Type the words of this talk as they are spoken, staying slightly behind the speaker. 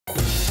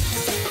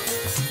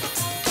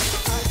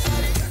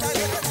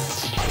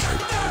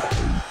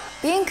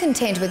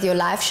content with your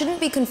life shouldn't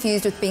be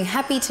confused with being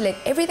happy to let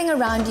everything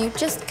around you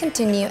just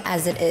continue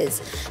as it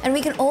is. And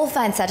we can all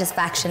find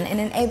satisfaction in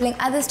enabling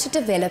others to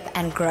develop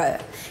and grow.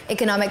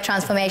 Economic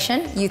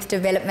transformation, youth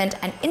development,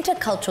 and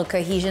intercultural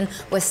cohesion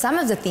were some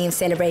of the themes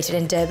celebrated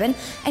in Durban,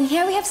 and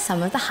here we have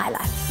some of the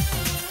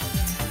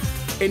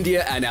highlights.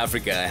 India and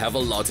Africa have a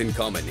lot in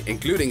common,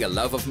 including a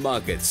love of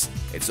markets.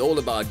 It's all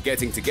about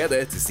getting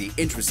together to see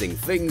interesting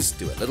things,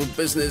 do a little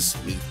business,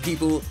 meet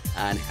people,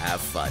 and have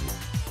fun.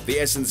 The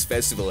Essence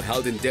Festival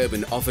held in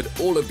Durban offered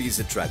all of these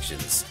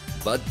attractions.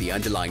 But the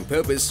underlying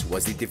purpose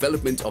was the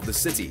development of the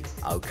city,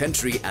 our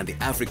country, and the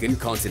African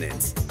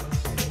continent.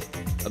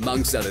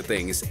 Amongst other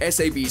things,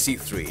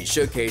 SABC3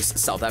 showcased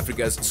South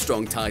Africa's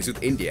strong ties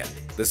with India.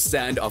 The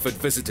stand offered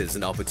visitors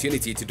an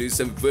opportunity to do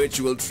some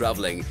virtual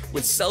traveling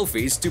with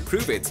selfies to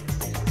prove it.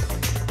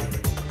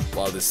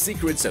 While the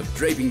secrets of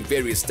draping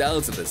various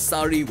styles of the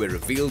sari were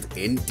revealed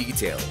in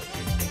detail.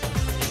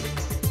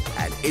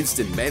 And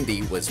instant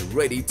mehndi was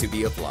ready to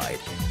be applied.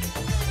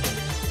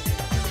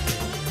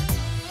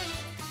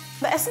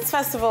 The Essence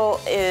Festival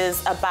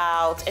is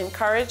about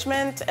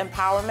encouragement,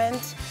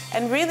 empowerment,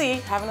 and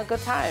really having a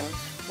good time.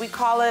 We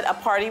call it a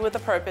party with a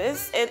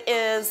purpose. It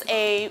is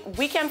a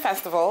weekend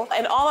festival,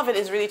 and all of it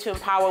is really to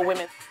empower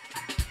women.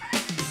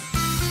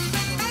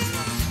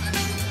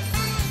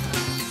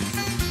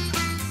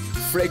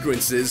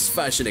 Fragrances,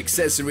 fashion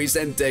accessories,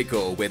 and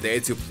decor were there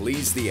to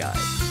please the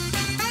eye.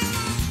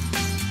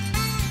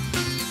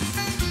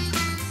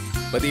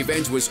 But the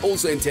event was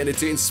also intended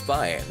to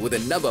inspire, with a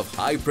number of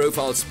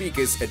high-profile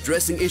speakers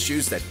addressing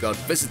issues that got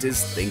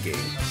visitors thinking.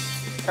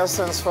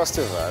 Essence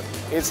Festival,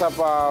 it's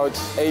about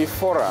a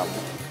forum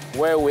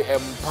where we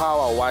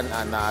empower one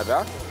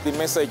another. The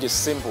message is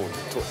simple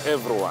to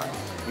everyone.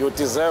 You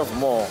deserve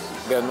more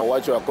than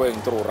what you are going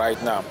through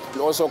right now. We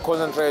also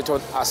concentrate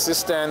on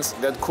assistance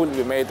that could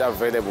be made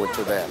available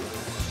to them.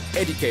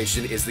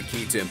 Education is the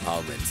key to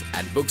empowerment,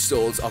 and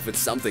bookstores offered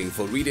something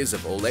for readers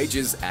of all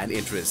ages and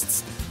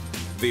interests.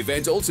 The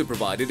event also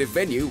provided a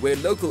venue where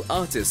local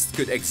artists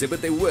could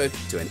exhibit their work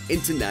to an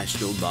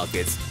international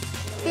market.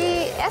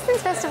 The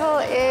Essence Festival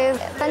is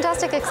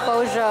fantastic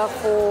exposure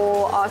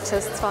for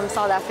artists from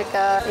South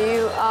Africa.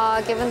 You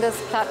are given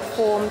this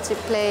platform to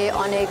play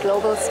on a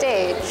global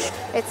stage.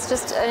 It's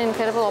just an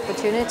incredible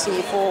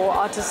opportunity for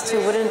artists who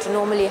wouldn't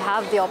normally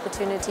have the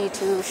opportunity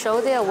to show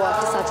their work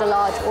to such a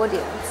large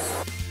audience.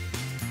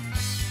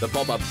 The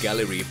pop-up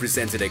gallery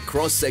presented a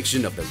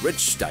cross-section of the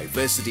rich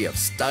diversity of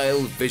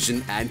style,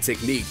 vision, and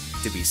technique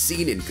to be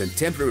seen in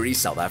contemporary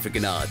South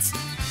African arts.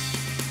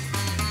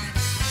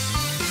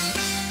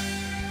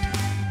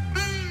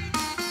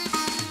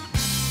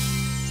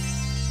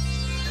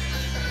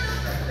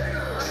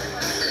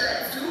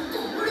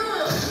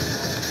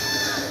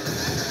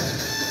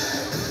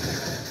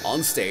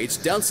 On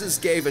stage, dancers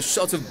gave a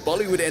shot of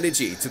Bollywood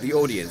energy to the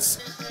audience,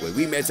 where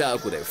we met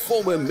up with a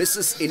former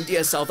Mrs.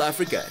 India South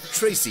Africa,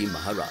 Tracy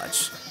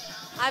Maharaj.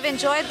 I've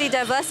enjoyed the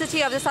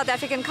diversity of the South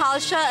African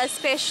culture,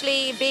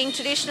 especially being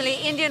traditionally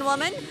Indian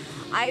woman.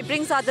 It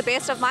brings out the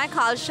best of my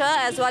culture,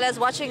 as well as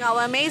watching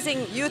our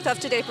amazing youth of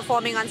today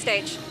performing on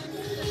stage.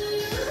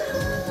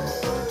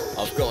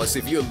 Of course,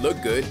 if you look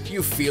good,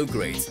 you feel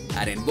great.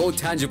 And in more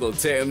tangible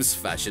terms,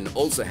 fashion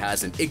also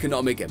has an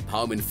economic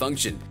empowerment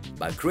function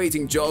by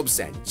creating jobs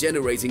and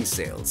generating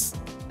sales.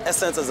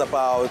 Essence is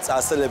about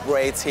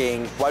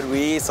celebrating what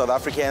we South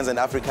Africans and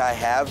Africa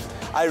have.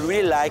 I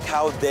really like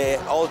how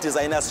all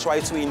designers try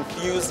to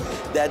infuse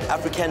that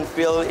African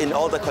feel in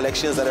all the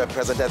collections that are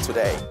presented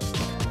today.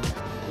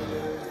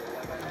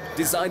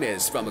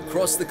 Designers from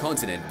across the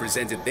continent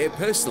presented their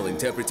personal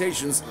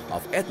interpretations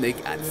of ethnic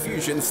and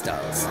fusion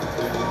styles.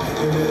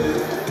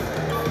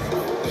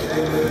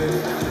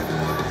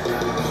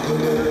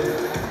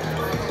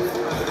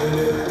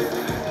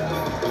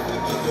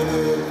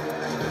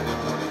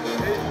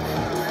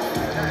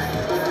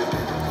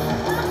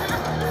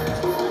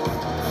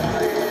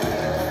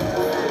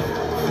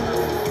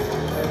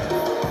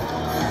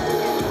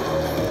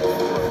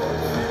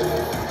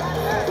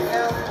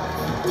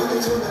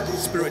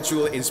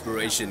 Spiritual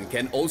inspiration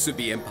can also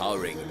be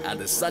empowering, and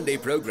the Sunday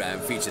program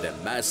featured a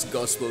mass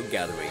gospel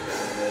gathering.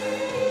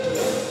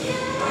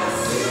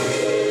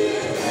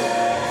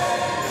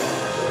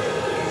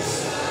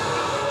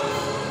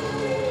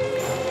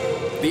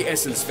 The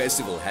Essence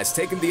Festival has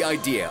taken the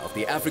idea of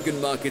the African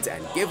market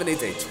and given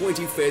it a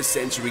 21st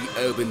century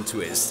urban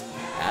twist.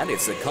 And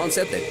it's a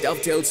concept that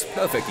dovetails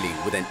perfectly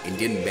with an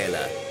Indian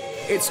Mela.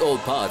 It's all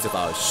part of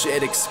our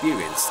shared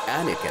experience,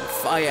 and it can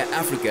fire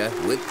Africa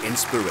with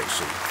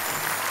inspiration.